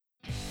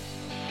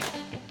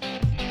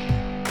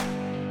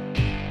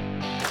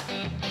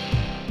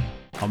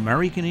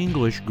American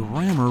English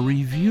Grammar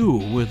Review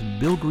with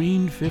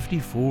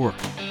Billgreen54.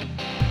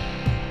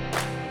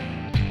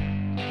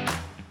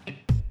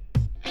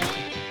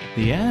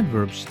 The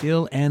adverbs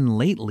still and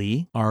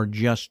lately are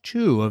just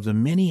two of the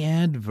many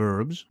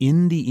adverbs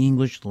in the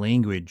English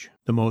language.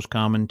 The most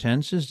common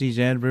tenses these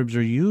adverbs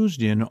are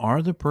used in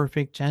are the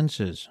perfect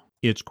tenses.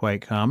 It's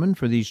quite common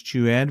for these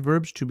two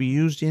adverbs to be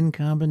used in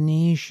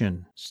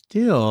combination.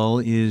 Still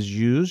is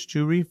used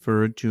to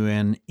refer to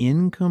an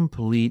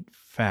incomplete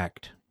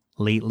fact.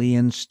 Lately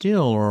and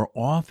still are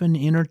often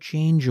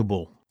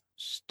interchangeable.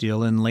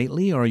 Still and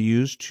lately are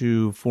used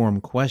to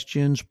form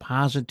questions,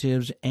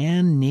 positives,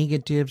 and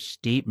negative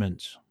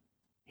statements.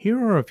 Here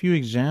are a few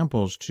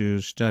examples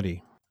to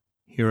study.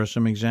 Here are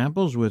some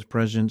examples with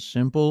present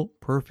simple,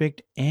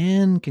 perfect,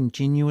 and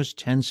continuous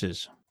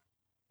tenses.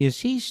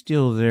 Is he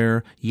still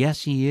there?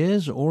 Yes, he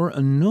is, or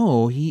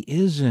no, he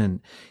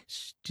isn't.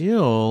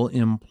 Still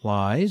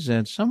implies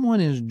that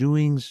someone is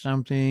doing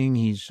something,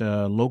 he's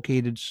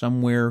located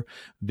somewhere,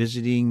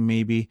 visiting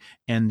maybe,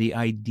 and the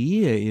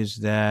idea is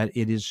that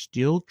it is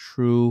still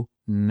true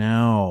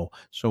now.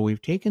 So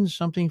we've taken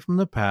something from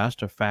the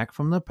past, a fact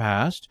from the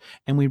past,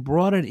 and we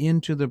brought it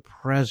into the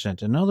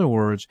present. In other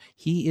words,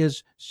 he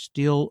is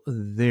still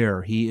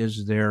there. He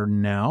is there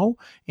now,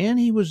 and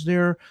he was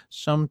there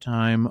some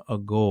time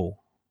ago.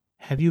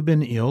 Have you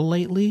been ill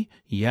lately?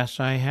 Yes,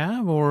 I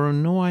have, or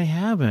no, I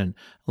haven't.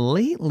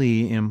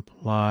 Lately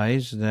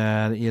implies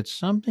that it's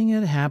something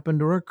that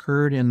happened or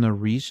occurred in the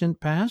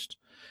recent past,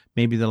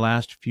 maybe the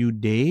last few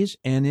days,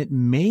 and it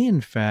may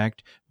in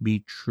fact be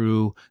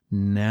true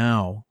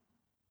now.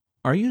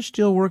 Are you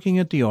still working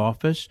at the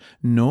office?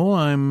 No,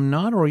 I'm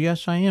not, or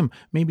yes, I am.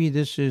 Maybe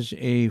this is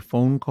a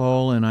phone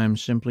call and I'm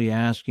simply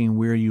asking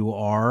where you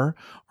are.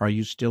 Are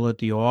you still at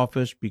the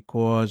office?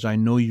 Because I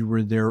know you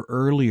were there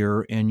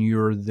earlier and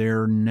you're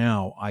there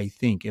now, I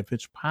think. If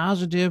it's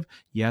positive,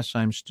 yes,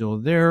 I'm still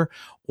there.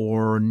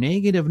 Or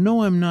negative,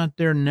 no, I'm not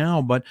there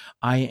now, but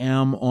I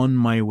am on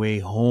my way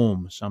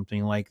home,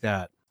 something like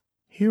that.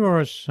 Here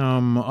are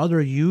some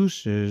other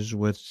uses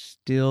with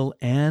still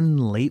and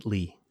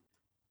lately.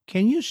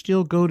 Can you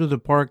still go to the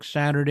park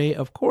Saturday?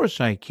 Of course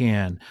I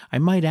can. I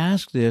might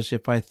ask this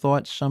if I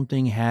thought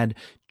something had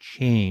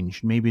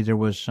changed. Maybe there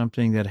was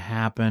something that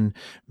happened.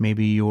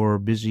 Maybe you're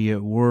busy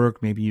at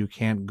work. Maybe you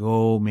can't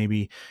go.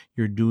 Maybe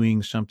you're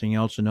doing something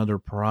else, another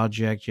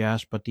project.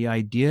 Yes, but the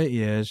idea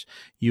is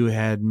you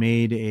had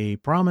made a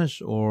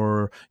promise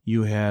or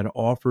you had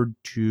offered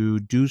to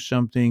do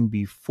something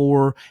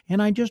before,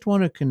 and I just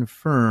want to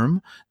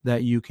confirm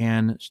that you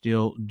can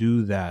still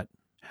do that.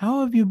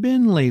 How have you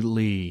been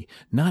lately?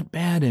 Not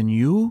bad, and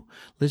you?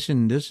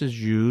 Listen, this is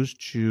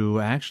used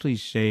to actually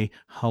say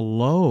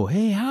hello.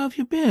 Hey, how have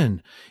you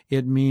been?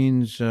 It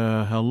means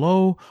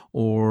hello,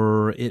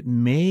 or it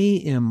may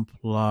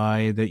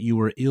imply that you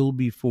were ill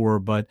before,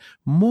 but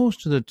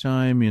most of the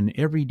time in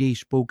everyday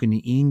spoken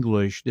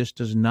English, this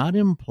does not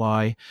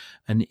imply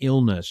an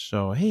illness.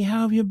 So, hey,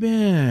 how have you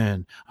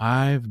been?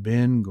 I've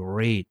been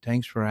great.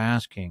 Thanks for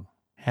asking.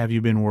 Have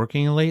you been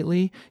working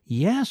lately?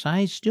 Yes,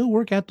 I still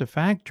work at the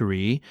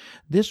factory.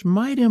 This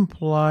might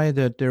imply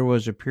that there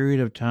was a period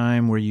of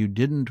time where you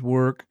didn't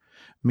work.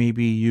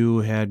 Maybe you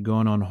had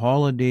gone on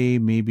holiday.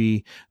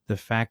 Maybe the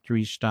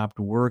factory stopped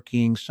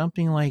working,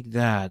 something like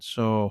that.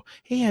 So,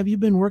 hey, have you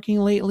been working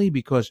lately?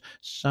 Because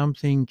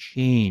something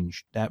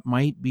changed. That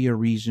might be a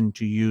reason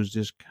to use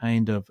this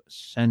kind of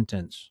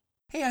sentence.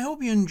 Hey, I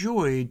hope you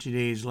enjoyed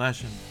today's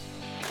lesson.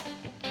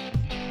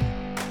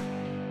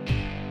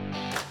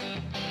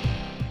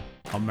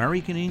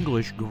 American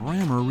English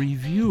Grammar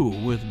Review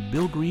with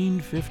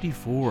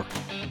Billgreen54.